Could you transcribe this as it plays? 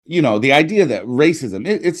the idea that racism,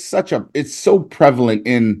 it's so prevalent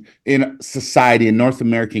in society, in North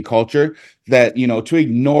American culture, that to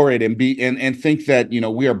ignore it and think that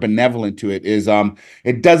we are benevolent to it is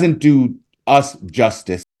it doesn't do us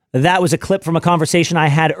justice. That was a clip from a conversation I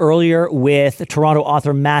had earlier with Toronto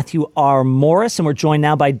author Matthew R. Morris, and we're joined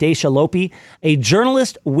now by Daisha Lopi, a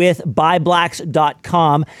journalist with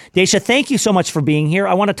ByBlacks.com. Daisha, thank you so much for being here.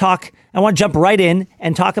 I want to jump right in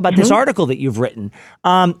and talk about this article that you've written.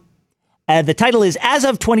 The title is, As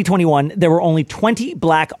of 2021, there were only 20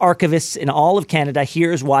 Black archivists in all of Canada.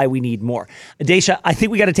 Here's why we need more. Daisha, I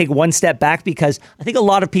think we got to take one step back, because I think a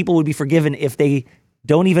lot of people would be forgiven if they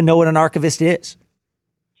don't even know what an archivist is.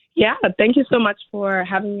 Yeah, thank you so much for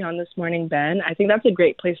having me on this morning, Ben. I think that's a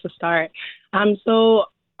great place to start. So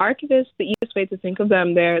archivists, the easiest way to think of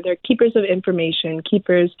them, they're keepers of information,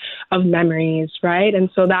 keepers of memories, right? And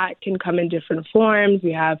so that can come in different forms.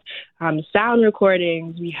 We have sound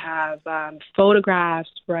recordings, we have photographs,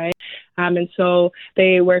 right? And so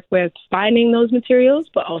they work with finding those materials,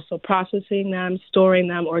 but also processing them, storing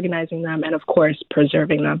them, organizing them, and of course,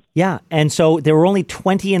 preserving them. Yeah. And so there were only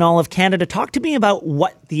 20 in all of Canada. Talk to me about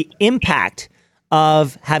what the impact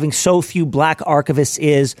of having so few Black archivists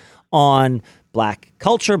is on Black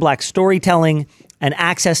culture, Black storytelling, and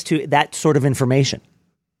access to that sort of information.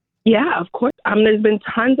 Yeah, of course. There's been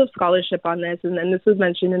tons of scholarship on this, and this was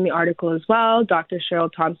mentioned in the article as well. Dr. Cheryl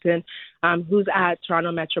Thompson, who's at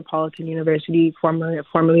Toronto Metropolitan University,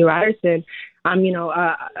 formerly Ryerson,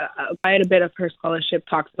 quite a bit of her scholarship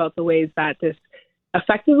talks about the ways that this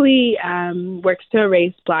effectively works to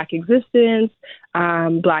erase Black existence,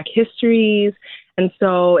 Black histories. And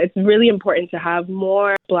so it's really important to have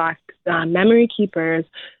more Black memory keepers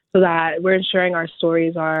so that we're ensuring our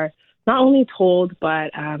stories are not only told,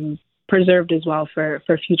 but preserved as well for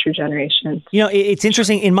future generations. It's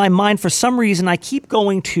interesting. In my mind, for some reason, I keep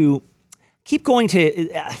going to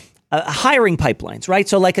hiring pipelines, right?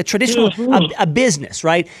 So like a traditional, a business,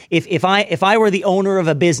 right? If I were the owner of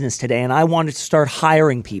a business today and I wanted to start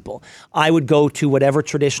hiring people, I would go to whatever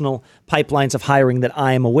traditional pipelines of hiring that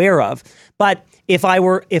I am aware of. But if I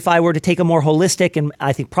were to take a more holistic and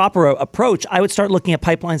I think proper approach, I would start looking at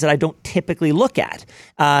pipelines that I don't typically look at.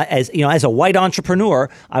 As a white entrepreneur,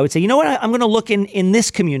 I would say, you know what, I'm going to look in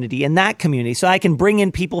this community, in that community, so I can bring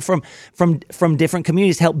in people from different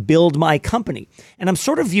communities to help build my company. And I'm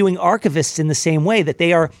sort of viewing archivists in the same way, that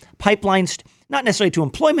they are pipelines, not necessarily to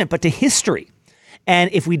employment, but to history. And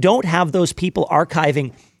if we don't have those people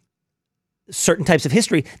archiving certain types of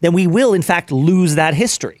history, then we will, in fact, lose that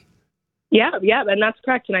history. Yeah, and that's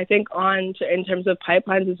correct. And I think in terms of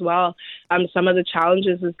pipelines as well, some of the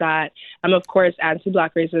challenges is that, of course,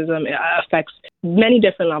 anti-Black racism affects many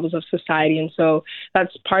different levels of society. And so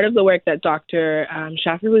that's part of the work that Dr.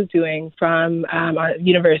 Schaffer was doing from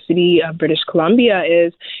University of British Columbia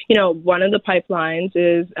is, one of the pipelines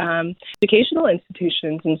is educational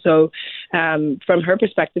institutions. And so from her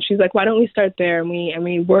perspective, she's like, why don't we start there and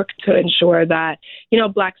we work to ensure that,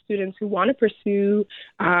 Black students who want to pursue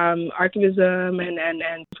archivism and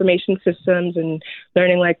information systems and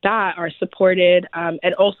learning like that are supported.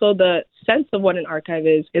 And also the sense of what an archive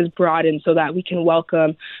is broadened so that we can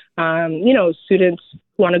welcome, students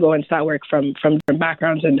who want to go into that work from different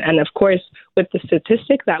backgrounds. And of course, with the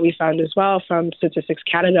statistic that we found as well from Statistics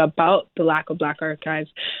Canada about the lack of Black archives,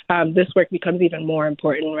 this work becomes even more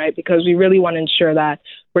important, right? Because we really want to ensure that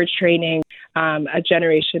we're training a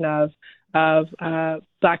generation of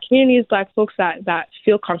Black communities, Black folks that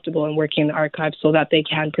feel comfortable in working in the archives so that they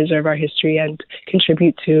can preserve our history and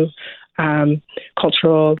contribute to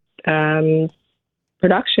cultural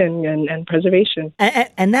production and preservation.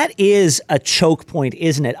 And that is a choke point,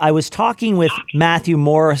 isn't it? I was talking with Matthew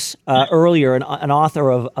Morris earlier, an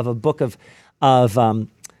author of a book of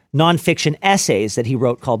nonfiction essays that he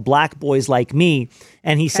wrote called Black Boys Like Me.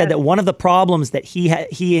 And he said that one of the problems that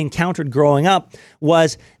he encountered growing up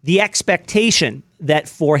was the expectation that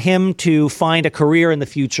for him to find a career in the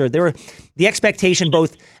future, the expectation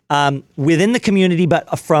both within the community, but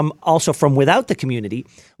also from without the community,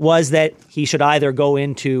 was that he should either go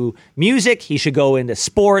into music, he should go into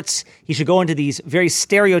sports, he should go into these very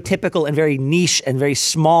stereotypical and very niche and very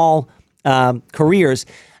small careers,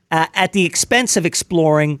 at the expense of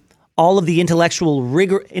exploring all of the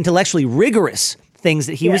intellectually rigorous things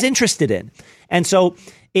that he was interested in. And so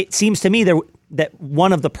it seems to me that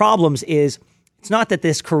one of the problems is it's not that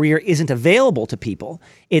this career isn't available to people.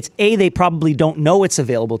 It's they probably don't know it's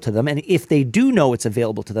available to them. And if they do know it's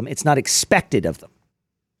available to them, it's not expected of them.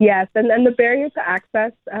 Yes, and the barrier to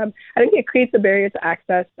access, I think it creates a barrier to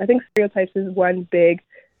access. I think stereotypes is one big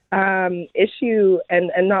issue,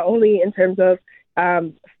 and not only in terms of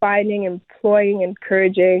finding, employing,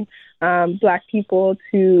 encouraging Black people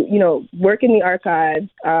to, work in the archives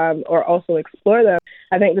or also explore them.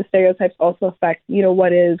 I think the stereotypes also affect,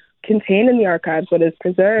 what is contained in the archives, what is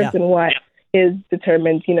preserved, and what is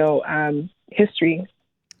determined, history.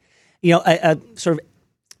 A sort of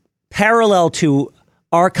parallel to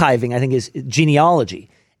archiving, I think, is genealogy.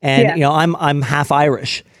 And, I'm half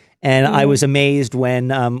Irish. And I was amazed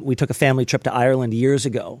when we took a family trip to Ireland years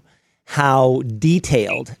ago, how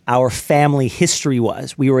detailed our family history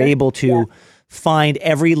was. We were able to find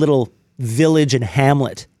every little village and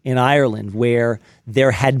hamlet in Ireland where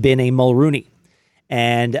there had been a Mulrooney.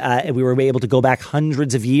 And we were able to go back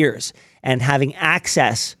hundreds of years, and having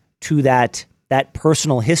access to that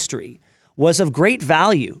personal history was of great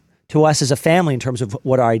value to us as a family in terms of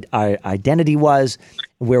what our identity was,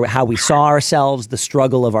 how we saw ourselves, the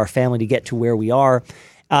struggle of our family to get to where we are.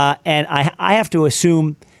 And I have to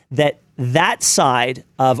assume that side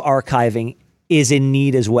of archiving is in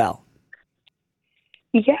need as well.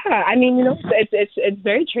 Yeah, I mean, it's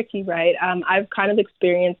very tricky, right? I've kind of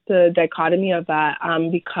experienced the dichotomy of that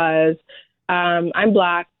because I'm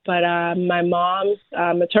Black, but my mom's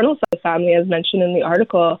maternal side of the family, as mentioned in the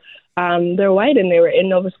article, they're white and they were in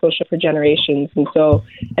Nova Scotia for generations. And so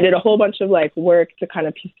I did a whole bunch of work to kind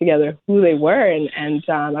of piece together who they were. And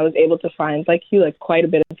I was able to find, quite a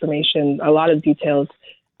bit of information, a lot of detailed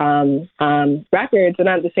records. And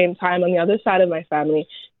at the same time, on the other side of my family,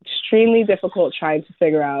 extremely difficult trying to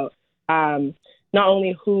figure out not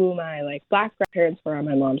only who my Black grandparents were on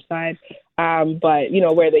my mom's side, but,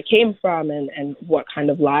 where they came from and what kind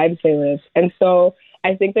of lives they lived. And so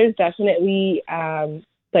I think there's definitely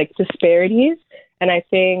disparities. And I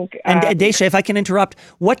think... And Daisha, if I can interrupt,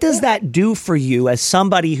 what does that do for you as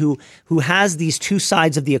somebody who has these two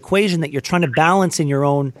sides of the equation that you're trying to balance in your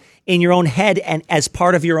own head and as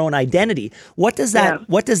part of your own identity? What does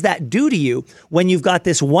that do to you when you've got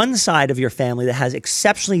this one side of your family that has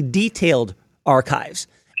exceptionally detailed archives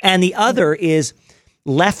and the other is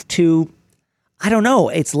left to, I don't know,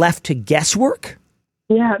 it's left to guesswork?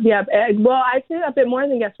 Yeah. Well, I'd say a bit more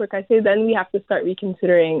than guesswork. I say then we have to start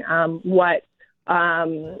reconsidering what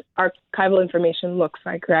archival information looks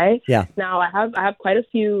like, right? Yeah. Now, I have quite a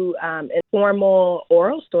few informal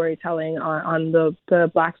oral storytelling on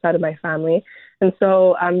the Black side of my family. And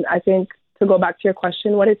so I think to go back to your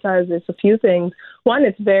question, what it does is a few things. One,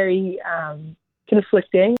 it's very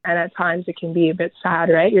conflicting, and at times it can be a bit sad,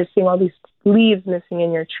 right? You're seeing all these leaves missing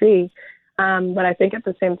in your tree. But I think at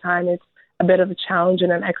the same time, it's a bit of a challenge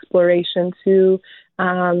and an exploration to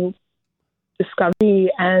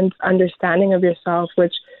discovery and understanding of yourself,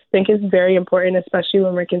 which I think is very important, especially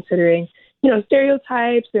when we're considering,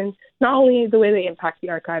 stereotypes and not only the way they impact the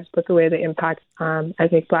archives, but the way they impact, I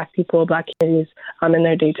think, Black people, Black communities in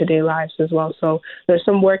their day-to-day lives as well. So there's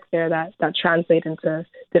some work there that translate into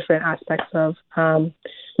different aspects of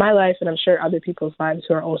my life, and I'm sure other people's lives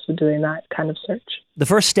who are also doing that kind of search. The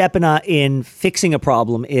first step in fixing a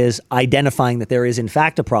problem is identifying that there is, in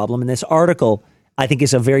fact, a problem. And this article, I think,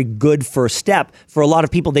 is a very good first step. For a lot of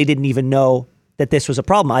people, they didn't even know that this was a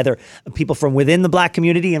problem, either people from within the Black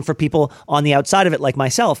community and for people on the outside of it, like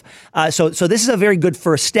myself. So this is a very good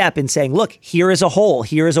first step in saying, look, here is a hole,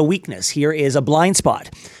 here is a weakness, here is a blind spot.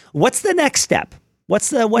 What's the next step? What's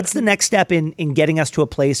the next step in getting us to a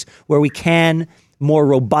place where we can more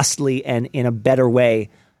robustly and in a better way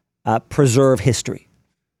preserve history?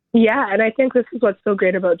 Yeah, and I think this is what's so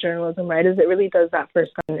great about journalism, right, is it really does that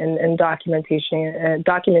first in documenting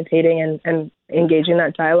and engaging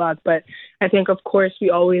that dialogue. But I think, of course, we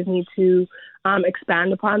always need to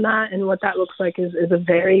expand upon that. And what that looks like is a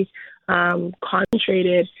very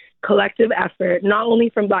concentrated collective effort, not only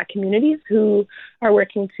from Black communities who are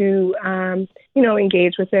working to,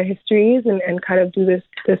 engage with their histories and kind of do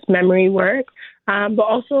this memory work, but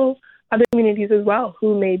also other communities as well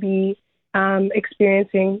who may be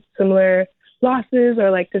experiencing similar losses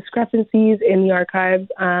or discrepancies in the archives.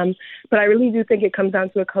 But I really do think it comes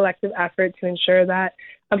down to a collective effort to ensure that,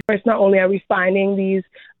 of course, not only are we finding these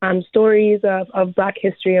stories of Black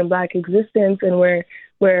history and Black existence, and we're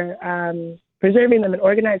preserving them and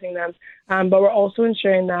organizing them, but we're also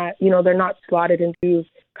ensuring that, they're not slotted into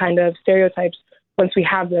kind of stereotypes once we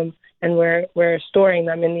have them and we're storing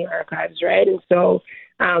them in the archives, right? And so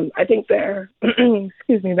I think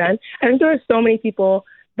excuse me, Ben. I think there are so many people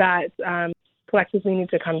that collectively need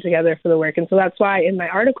to come together for the work. And so that's why in my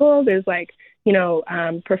article, there's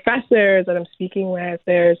professors that I'm speaking with.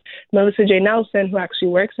 There's Melissa J. Nelson, who actually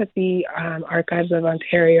works at the Archives of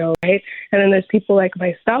Ontario, right? And then there's people like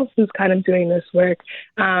myself who's kind of doing this work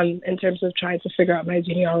in terms of trying to figure out my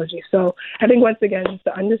genealogy. So I think, once again, just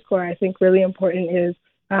to underscore, I think really important is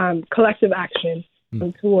collective action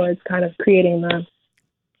towards kind of creating the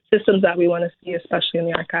systems that we want to see, especially in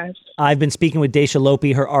the archives. I've been speaking with Daisha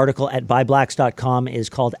Lopi. Her article at ByBlacks.com is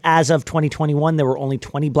called As of 2021, There Were Only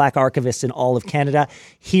 20 Black Archivists in All of Canada.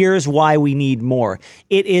 Here's Why We Need More.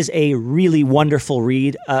 It is a really wonderful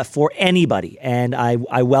read for anybody, and I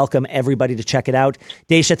welcome everybody to check it out.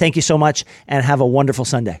 Daisha, thank you so much, and have a wonderful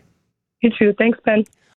Sunday. You too. Thanks, Ben.